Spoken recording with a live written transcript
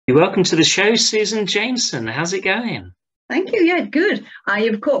Welcome to the show, Susan Jameson. How's it going? Thank you. Yeah, good.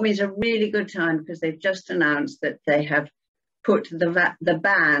 You've caught me at a really good time because they've just announced that they have put the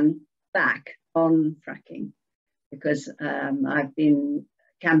ban back on fracking because I've been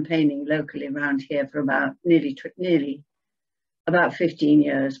campaigning locally around here for about nearly about 15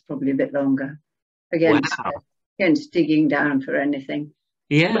 years, probably a bit longer, against digging down for anything.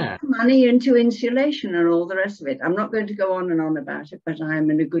 Yeah. Money into insulation and all the rest of it. I'm not going to go on and on about it, but I'm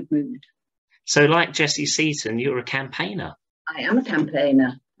in a good mood. So like Jessie Seaton, you're a campaigner. I am a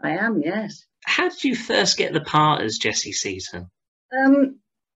campaigner. I am, yes. How did you first get the part as Jessie Seaton? I'm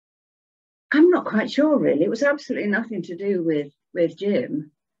not quite sure, really. It was absolutely nothing to do with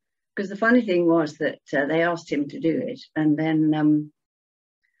Jim, because the funny thing was that they asked him to do it, and then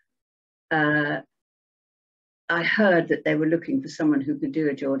I heard that they were looking for someone who could do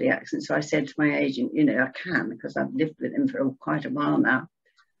a Geordie accent. So I said to my agent, I can, because I've lived with him for quite a while now.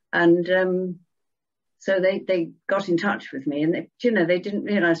 And so they got in touch with me, and they didn't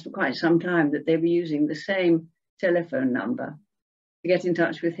realise for quite some time that they were using the same telephone number to get in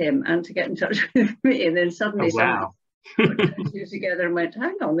touch with him and to get in touch with me. And then suddenly someone put those two together and went,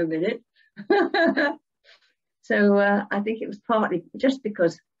 hang on a minute. So I think it was partly just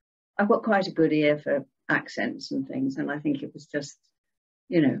because I've got quite a good ear for accents and things, and I think it was just,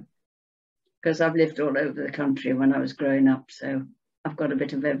 because I've lived all over the country when I was growing up, so I've got a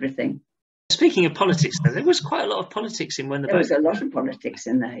bit of everything. Speaking of politics, there was quite a lot of politics in when the there was a lot of politics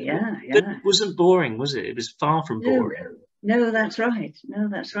in there, yeah. But it wasn't boring, was it? It was far from boring. No, that's right.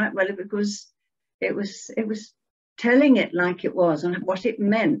 Well, it was telling it like it was and what it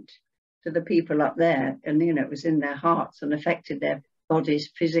meant to the people up there, and it was in their hearts and affected their bodies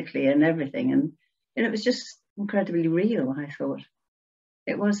physically and everything, and it was just incredibly real. I thought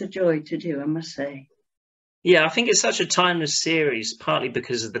it was a joy to do, I must say. Yeah, I think it's such a timeless series, partly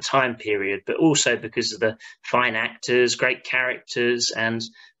because of the time period, but also because of the fine actors, great characters, and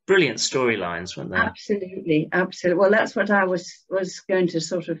brilliant storylines, weren't there? Absolutely. Well, that's what I was going to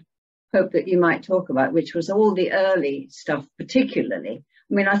sort of hope that you might talk about, which was all the early stuff, particularly.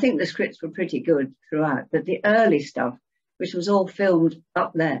 I mean, I think the scripts were pretty good throughout, but the early stuff, which was all filmed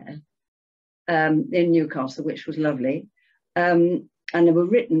up there in Newcastle, which was lovely, and they were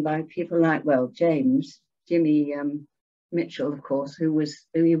written by people like, Jimmy Mitchell, of course, he was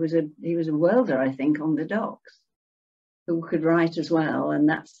a welder, I think, on the docks, who could write as well,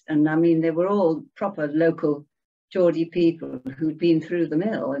 and I mean, they were all proper local Geordie people who'd been through the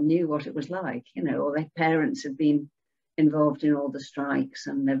mill and knew what it was like, or their parents had been involved in all the strikes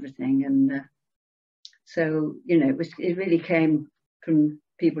and everything, and so it really came from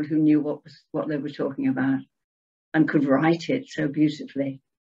people who knew what they were talking about and could write it so beautifully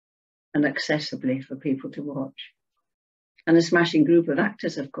and accessibly for people to watch. And a smashing group of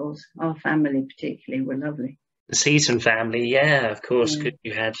actors, of course. Our family particularly were lovely. The Seaton family, yeah, of course. Yeah.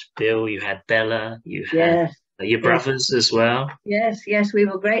 You had Bill, you had Bella, you had your brothers as well. Yes, we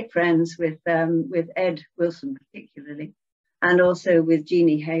were great friends with Ed Wilson particularly, and also with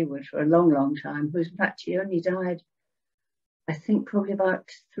Jeannie Hayward for a long, long time, who's in fact, she only died, I think, probably about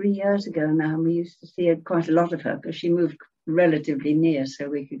 3 years ago now. And we used to see quite a lot of her because she moved relatively near so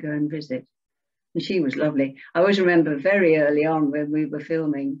we could go and visit. And she was lovely. I always remember very early on when we were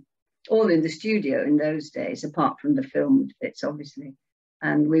filming, all in the studio in those days, apart from the filmed bits, obviously.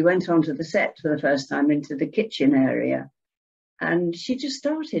 And we went onto the set for the first time into the kitchen area. And she just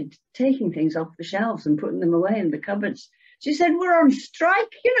started taking things off the shelves and putting them away in the cupboards. She said, we're on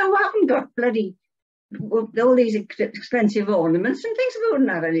strike, we haven't got bloody all these expensive ornaments and things. We wouldn't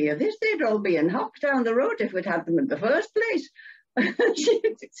have any of this. They'd all be in hock down the road if we'd had them in the first place.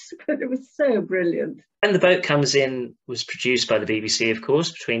 It was so brilliant. When the Boat Comes In was produced by the BBC, of course,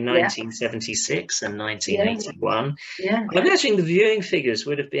 between 1976 and 1981. Yeah. I'm imagining the viewing figures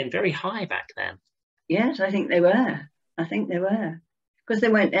would have been very high back then. Yes, I think they were. Because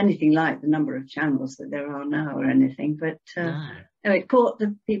there weren't anything like the number of channels that there are now or anything. But it caught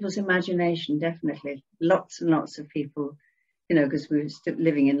the people's imagination, definitely. Lots and lots of people, because we were still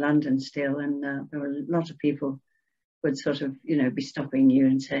living in London still, and there were a lot of people would sort of, be stopping you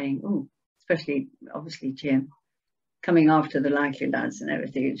and saying, oh, especially, obviously, Jim, coming after the Likely Lads and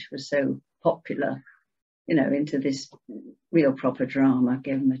everything, which was so popular, into this real proper drama,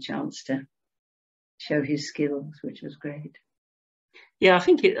 gave him a chance to show his skills, which was great. Yeah, I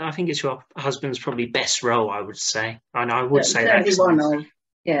think it's your husband's probably best role, I would say. And I would say that's one of.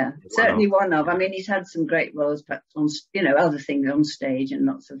 Yeah, certainly one of. I mean, he's had some great roles, perhaps on, other things on stage and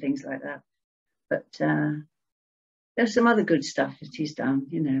lots of things like that. But there's some other good stuff that he's done,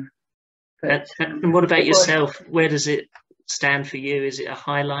 But, and what about yourself? Where does it stand for you? Is it a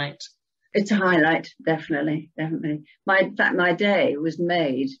highlight? It's a highlight, definitely, definitely. In fact, my day was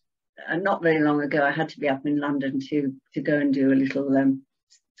made not very long ago. I had to be up in London to go and do a little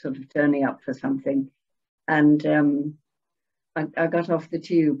sort of turning up for something, and I got off the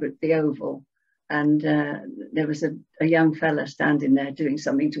tube at the Oval, and there was a young fella standing there doing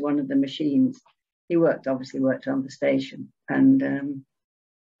something to one of the machines. He obviously worked on the station, and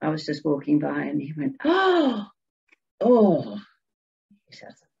I was just walking by, and he went, "Oh, oh," he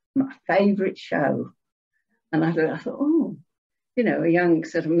said, "my favourite show." And I thought, oh, you know, a young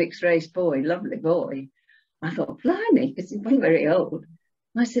sort of mixed race boy, lovely boy. I thought, blimey, because he wasn't very old.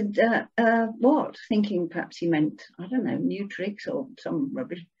 I said, what? Thinking perhaps he meant, I don't know, new tricks or some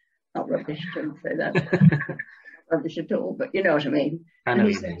rubbish. Not rubbish, don't say that. Not rubbish at all, but you know what I mean. I know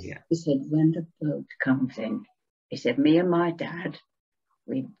what you mean, yeah. He said, when the boat comes in, he said, me and my dad,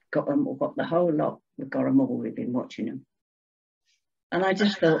 we've got them, we've got the whole lot, we've got them all, we've been watching them. And I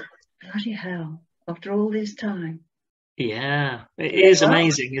just thought, bloody hell, after all this time. Yeah, it is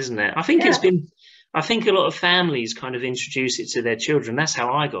amazing, isn't it? I think I think a lot of families kind of introduce it to their children. That's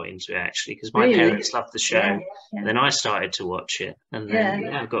how I got into it, actually, because my parents loved the show. And then I started to watch it, and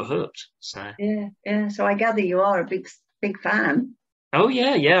then I got hooked. So yeah. So I gather you are a big fan. Oh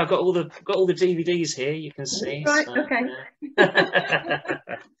yeah. I've got all the DVDs here. You can see. Right. So, okay.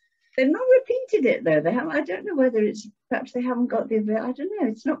 They've not repeated it though. They have. I don't know whether it's perhaps they haven't got the. I don't know.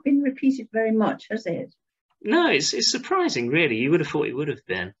 It's not been repeated very much, has it? No, it's surprising, really. You would have thought it would have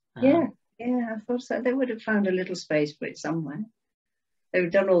been. Yeah, I thought so. They would have found a little space for it somewhere.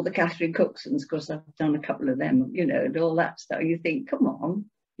 They've done all the Catherine Cooksons, of course. I've done a couple of them, you know, and all that stuff. You think, come on.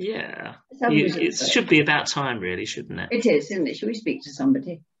 Yeah, it should be about time, really, shouldn't it? It is, isn't it? Should we speak to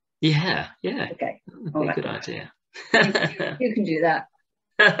somebody? Yeah. Okay, all right. Good idea. You can do that.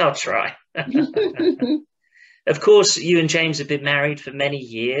 I'll try. Of course, you and James have been married for many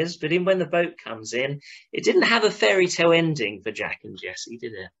years, but in When the Boat Comes In, it didn't have a fairy tale ending for Jack and Jessie,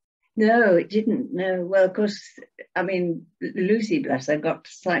 did it? No, it didn't. No. Well, of course, I mean, Lucy, bless her, got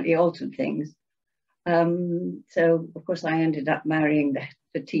slightly altered things. So, of course, I ended up marrying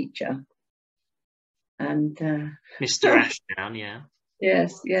the teacher. And Mr. Ashdown, yeah.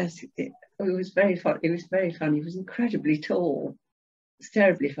 Yes. It was very fun. It was very fun. He was incredibly tall. It was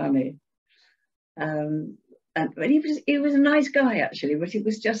terribly funny. But he was a nice guy, actually, but it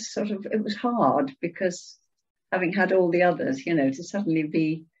was just sort of, it was hard because having had all the others, you know, to suddenly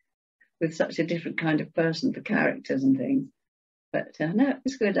be with such a different kind of person for characters and things. But no, it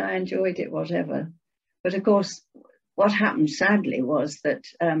was good. I enjoyed it, whatever. But of course, what happened sadly was that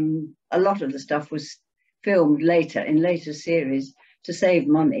a lot of the stuff was filmed in later series to save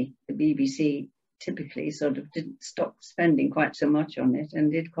money. The BBC typically sort of didn't stop spending quite so much on it and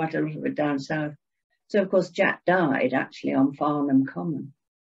did quite a lot of it down south. So, of course, Jack died actually on Farnham Common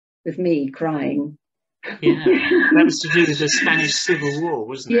with me crying. Yeah, that was to do with the Spanish Civil War,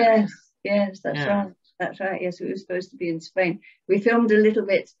 wasn't it? Yes, that's right. That's right. Yes, we were supposed to be in Spain. We filmed a little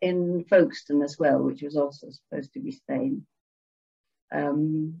bit in Folkestone as well, which was also supposed to be Spain.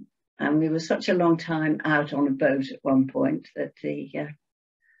 And we were such a long time out on a boat at one point that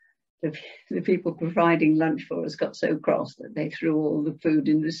the people providing lunch for us got so cross that they threw all the food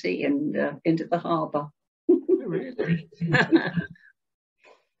in the sea and into the harbour. Really?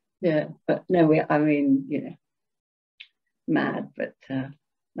 Yeah, but no, I mean, you know, mad, but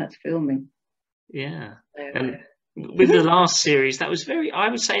that's filming. Yeah. And with the last series, I would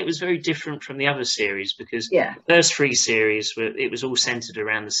say it was very different from the other series because the first three series, it was all centred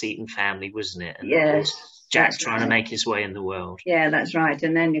around the Seaton family, wasn't it? And of course, Jack trying to make his way in the world. Yeah, that's right.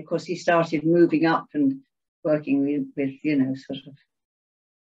 And then, of course, he started moving up and working with you know, sort of,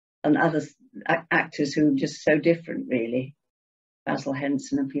 and other actors who were just so different, really. Basil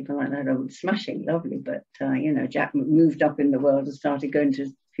Henson and people like that are smashing, lovely. But, you know, Jack moved up in the world and started going to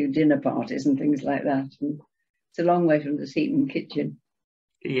a few dinner parties and things like that. And it's a long way from the Seaton kitchen.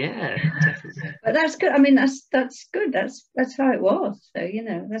 Yeah, definitely. But that's good. I mean, that's good. That's how it was. So, you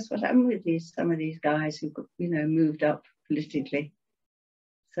know, that's what happened with some of these guys who, you know, moved up politically.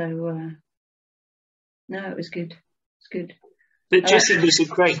 So, no, it was good. It's good. But Jessie was a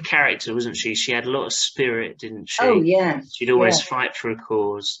great character, wasn't she? She had a lot of spirit, didn't she? Oh, yeah. She'd always fight for a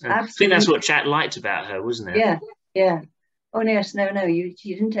cause. And I think that's what Jack liked about her, wasn't it? Yeah. Oh, yes, no.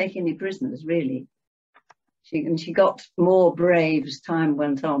 She didn't take any prisoners, really. She got more brave as time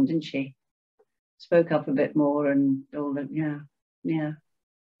went on, didn't she? Spoke up a bit more and all that, yeah.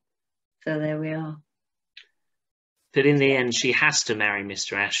 So there we are. But in the end, she has to marry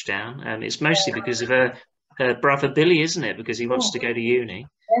Mr. Ashdown, and it's mostly because of her brother Billy, isn't it? Because he wants to go to uni.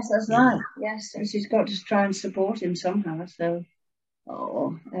 Yes, that's right. Yes, and she's got to try and support him somehow. So,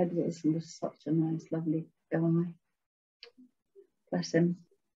 Ed Wilson was such a nice, lovely guy. Bless him.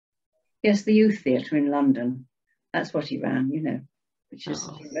 Yes, the Youth Theatre in London. That's what he ran, which has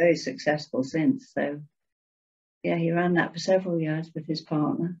been very successful since. So, yeah, he ran that for several years with his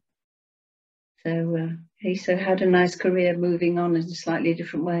partner. So he had a nice career moving on in a slightly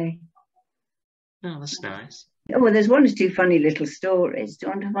different way. Oh, that's nice. Oh, well, there's one or two funny little stories. Do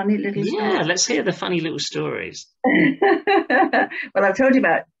you want a funny little story? Yeah, let's hear the funny little stories. Well, I've told you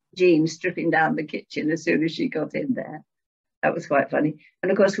about Jean stripping down the kitchen as soon as she got in there. That was quite funny.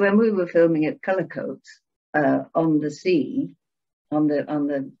 And of course, when we were filming at Cullercoats on the sea, on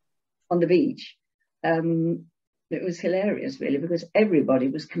the beach, it was hilarious, really, because everybody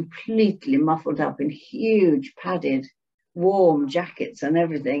was completely muffled up in huge, padded, warm jackets and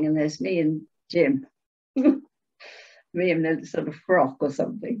everything. And there's me and Jim, me in a sort of frock or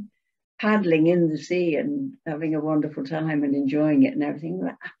something, paddling in the sea and having a wonderful time and enjoying it and everything. We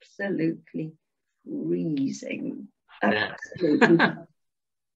were absolutely freezing. Yeah. Absolutely.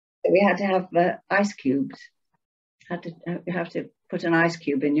 We had to have ice cubes. You have to put an ice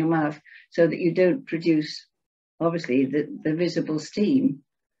cube in your mouth so that you don't produce, obviously, the visible steam.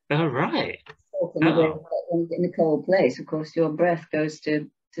 Oh, right. In a cold place, of course, your breath goes to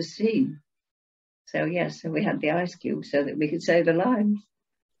steam. So, yes, so we had the ice cube so that we could say the lines.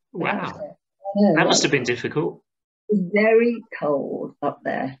 Wow. That must have been difficult. It was very cold up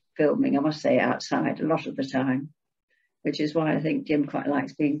there filming, I must say, outside a lot of the time, which is why I think Jim quite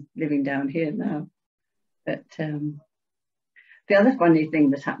likes living down here now. But the other funny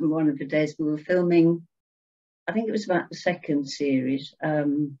thing that happened one of the days we were filming, I think it was about the second series,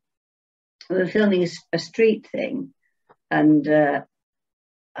 we were filming a street thing, and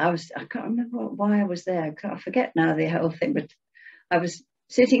I can't remember why I was there. I forget now the whole thing, but I was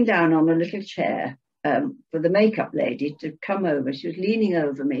sitting down on a little chair for the makeup lady to come over. She was leaning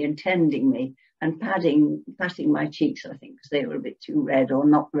over me and tending me and patting my cheeks, I think, because they were a bit too red or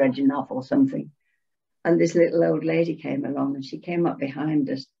not red enough or something. And this little old lady came along, and she came up behind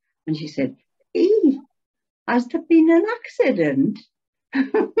us and she said, "Eve, has there been an accident?"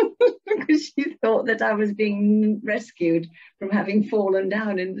 Because she thought that I was being rescued from having fallen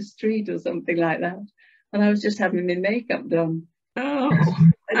down in the street or something like that. And I was just having my makeup done. Oh.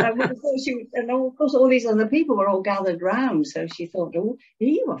 And of course, all these other people were all gathered round. So she thought, "Oh,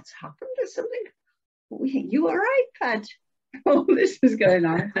 Eve, what's happened or something? You all right, Pat?" All this was going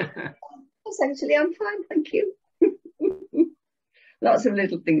on. Essentially, I'm fine, thank you. Lots of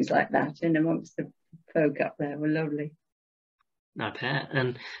little things like that in amongst the folk up there were lovely. I bet.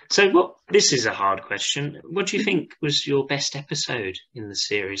 And so this is a hard question. What do you think was your best episode in the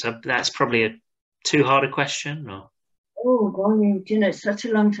series? That's probably too hard a question, or? Oh, golly, it's such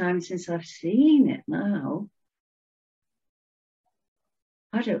a long time since I've seen it now.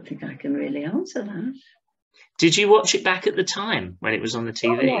 I don't think I can really answer that. Did you watch it back at the time when it was on the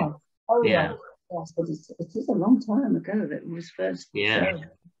TV? Oh, yeah. Yes, but it is a long time ago that it was first. Yeah.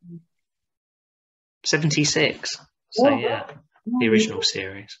 76. So, yeah. The original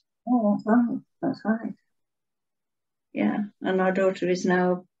series. Oh, that's right. Yeah, and our daughter is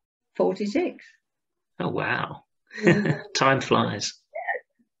now 46. Oh, wow. Time flies.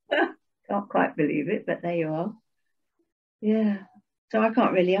 Can't quite believe it, but there you are. Yeah, so I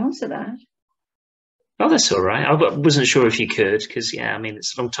can't really answer that. Oh, that's all right. I wasn't sure if you could, because,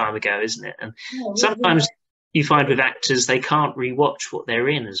 it's a long time ago, isn't it? And sometimes you find with actors, they can't rewatch what they're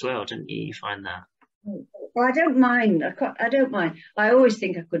in as well, don't you? You find that? Well, I don't mind. I don't mind. I always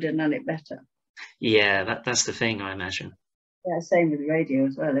think I could have done it better. Yeah, that's the thing, I imagine. Yeah, same with radio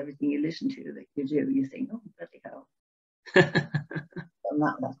as well. Everything you listen to that you do, you think, "Oh, bloody hell." Done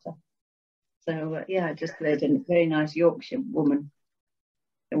that better. So, I just played a very nice Yorkshire woman,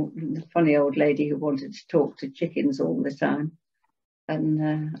 the funny old lady who wanted to talk to chickens all the time.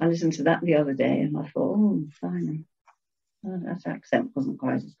 And I listened to that the other day and I thought, "Oh, fine. That accent wasn't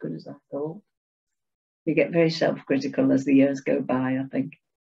quite as good as I thought." You get very self-critical as the years go by, I think.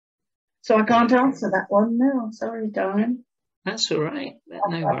 So I can't answer that one. No, sorry, darling. That's all right.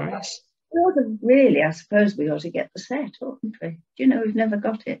 No worries. Really, I suppose we ought to get the set, oughtn't we? Do you know we've never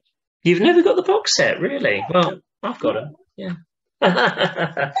got it? You've never got the box set, really? Well, I've got it. Yeah.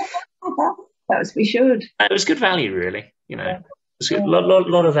 Perhaps we should. It was good value, really. It's a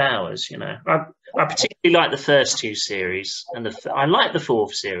lot of hours. I particularly like the first two series, and I like the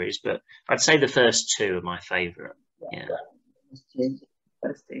fourth series, but I'd say the first two are my favourite. Yeah.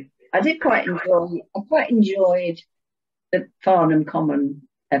 First two. I quite enjoyed the Farnham Common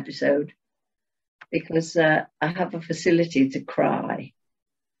episode because I have a facility to cry.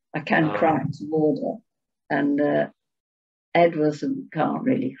 I can cry to water, and Ed can't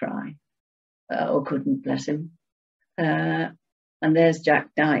really cry, or couldn't, bless him. And there's Jack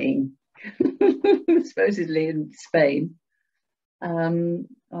dying, supposedly in Spain, and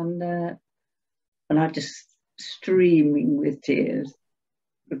I'm just streaming with tears.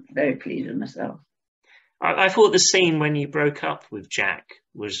 Very pleased with myself. I thought the scene when you broke up with Jack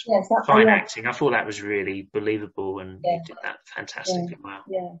was fine acting. I thought that was really believable, and you did that fantastically well.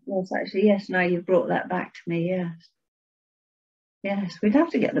 Yeah, yes, actually, yes. Now you've brought that back to me. Yes, yes. We'd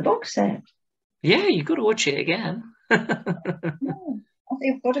have to get the box set. Yeah, you've got to watch it again. I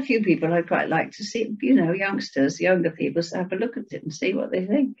think I've got a few people I'd quite like to see. You know, youngsters, younger people, to have a look at it and see what they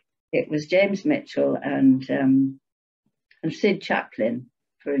think. It was James Mitchell and Sid Chaplin,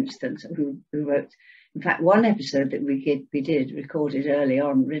 for instance, who wrote. In fact, one episode that we did recorded early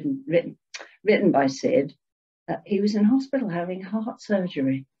on, written by Sid. He was in hospital having heart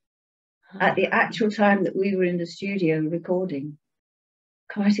surgery at the actual time that we were in the studio recording.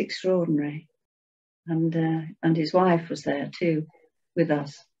 Quite extraordinary, and his wife was there too, with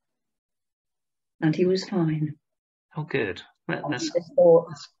us, and he was fine. Oh, good. That's good.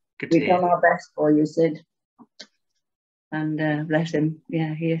 We've done our best for you, Sid. And bless him,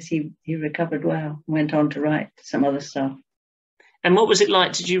 he recovered well. Went on to write some other stuff. And what was it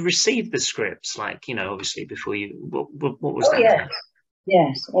like? Did you receive the scripts? Like, you know, obviously before you. What was that? Yes. Like?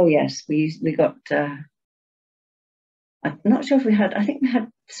 Yes. Oh, yes. We got. I'm not sure if we had. I think we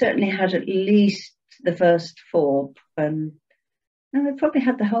certainly had at least the first 4, and we probably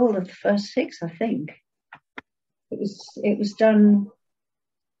had the whole of the first 6. I think it was done.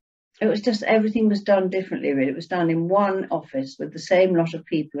 It was just, everything was done differently, really. It was done in one office with the same lot of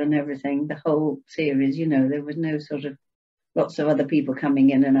people and everything, the whole series, you know. There was no sort of lots of other people coming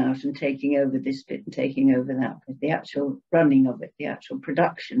in and out and taking over this bit and taking over that bit. The actual running of it, the actual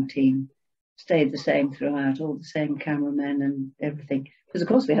production team stayed the same throughout, all the same cameramen and everything. Because, of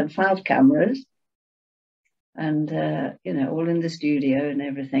course, we had 5 cameras and, you know, all in the studio and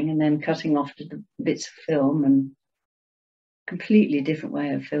everything, and then cutting off to the bits of film, and completely different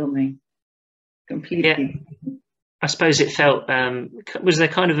way of filming. Completely. Yeah. I suppose it felt, was there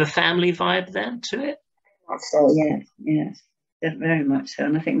kind of a family vibe then to it? So, yes, very much so.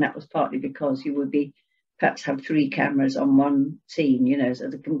 And I think that was partly because you would perhaps have 3 cameras on one scene, you know, so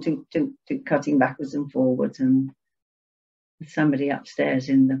they can do cutting backwards and forwards, and somebody upstairs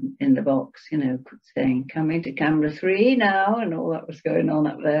in the box, you know, saying, coming to camera 3 now, and all that was going on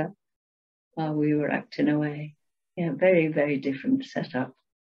up there while we were acting away. Yeah, very, very different setup.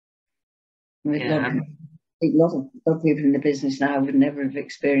 A lot of people in the business now would never have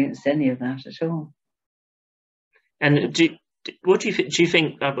experienced any of that at all. And what do you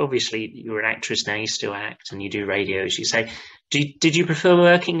think? Obviously, you're an actress now. You still act and you do radio, as you say. Did you prefer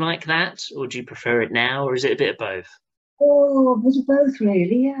working like that, or do you prefer it now, or is it a bit of both? Oh, a bit of both,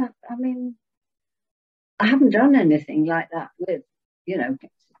 really. Yeah, I mean, I haven't done anything like that with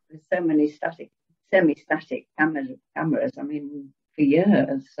so many semi-static cameras. I mean, for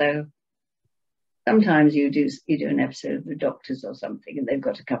years. So sometimes you do an episode of The Doctors or something, and they've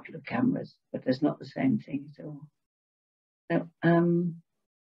got a couple of cameras, but there's not the same thing at all. So I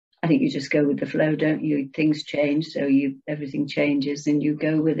think you just go with the flow, don't you? Things change, so everything changes, and you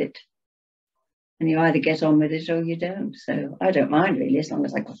go with it. And you either get on with it or you don't. So I don't mind, really, as long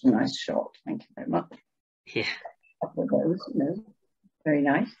as I got a nice shot. Thank you very much. Yeah. A couple of those, very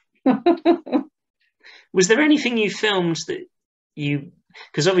nice. Was there anything you filmed that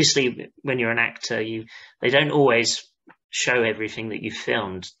because obviously when you're an actor, they don't always show everything that you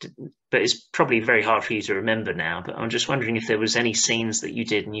filmed, but it's probably very hard for you to remember now. But I'm just wondering if there was any scenes that you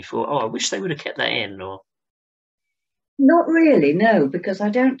did and you thought, oh, I wish they would have kept that in, or. Not really, no, because I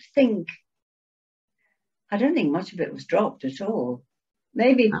don't think much of it was dropped at all.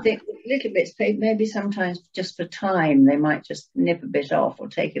 Maybe little bits, maybe sometimes just for time, they might just nip a bit off or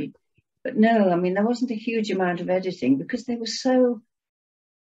but no, I mean, there wasn't a huge amount of editing because they were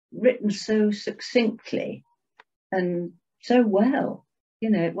written so succinctly and so well,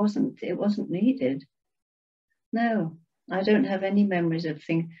 it wasn't needed. No, I don't have any memories of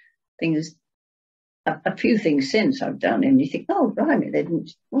things, a few things since I've done, and you think, oh, blimey,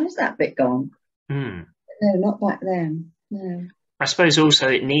 where's that bit gone? No, not back then. No. I suppose also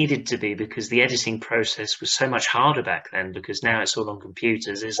it needed to be because the editing process was so much harder back then, because now it's all on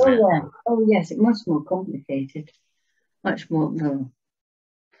computers, isn't it? Yeah. Oh, yes, it's much more complicated. Much more. No,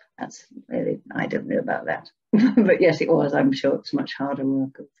 that's really, I don't know about that. But yes, it was. I'm sure it's much harder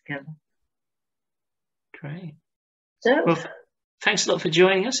work altogether. Great. So, well, thanks a lot for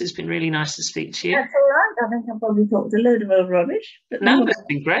joining us. It's been really nice to speak to you. That's all right. I think I've probably talked a load of old rubbish. But no, it's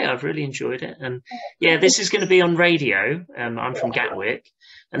been great. I've really enjoyed it. And yeah, this is going to be on radio. I'm from Gatwick.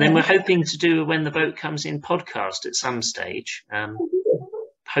 And then we're hoping to do a When the Boat Comes In podcast at some stage.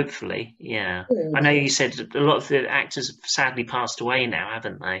 Hopefully, yeah. I know you said a lot of the actors have sadly passed away now,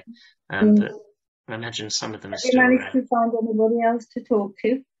 haven't they? But I imagine some of them are still around. Have you managed to find anybody else to talk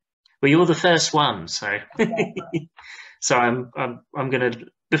to? Well, you're the first one, so so I'm going to,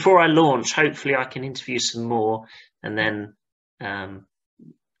 before I launch, hopefully I can interview some more and then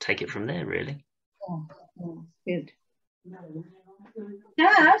take it from there, really. Oh, good.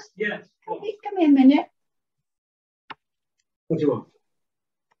 Dad? Yes. Come here a minute. What do you want?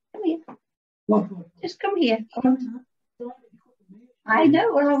 Come here. What? Just come here. I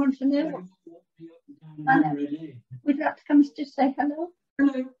know what I want to know. I know. Would you like to come to say hello?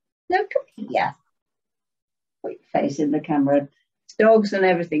 Hello. No, come here. Put your face in the camera. Dogs and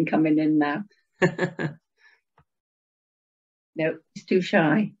everything coming in now. No, he's too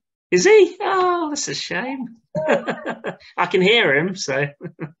shy. Is he? Oh, that's a shame. I can hear him, so.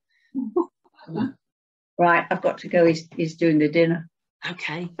 Right, I've got to go. He's doing the dinner.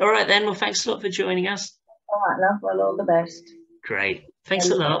 Okay. All right, then. Well, thanks a lot for joining us. All right, love. Well, all the best. Great. Thanks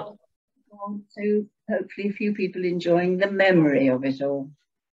a lot. To hopefully a few people enjoying the memory of it all.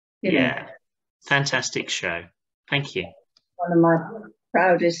 Yeah. Fantastic show. Thank you. One of my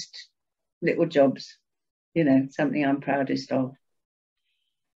proudest little jobs. Something I'm proudest of.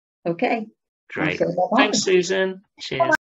 Okay. Great. Thanks, Susan. Cheers.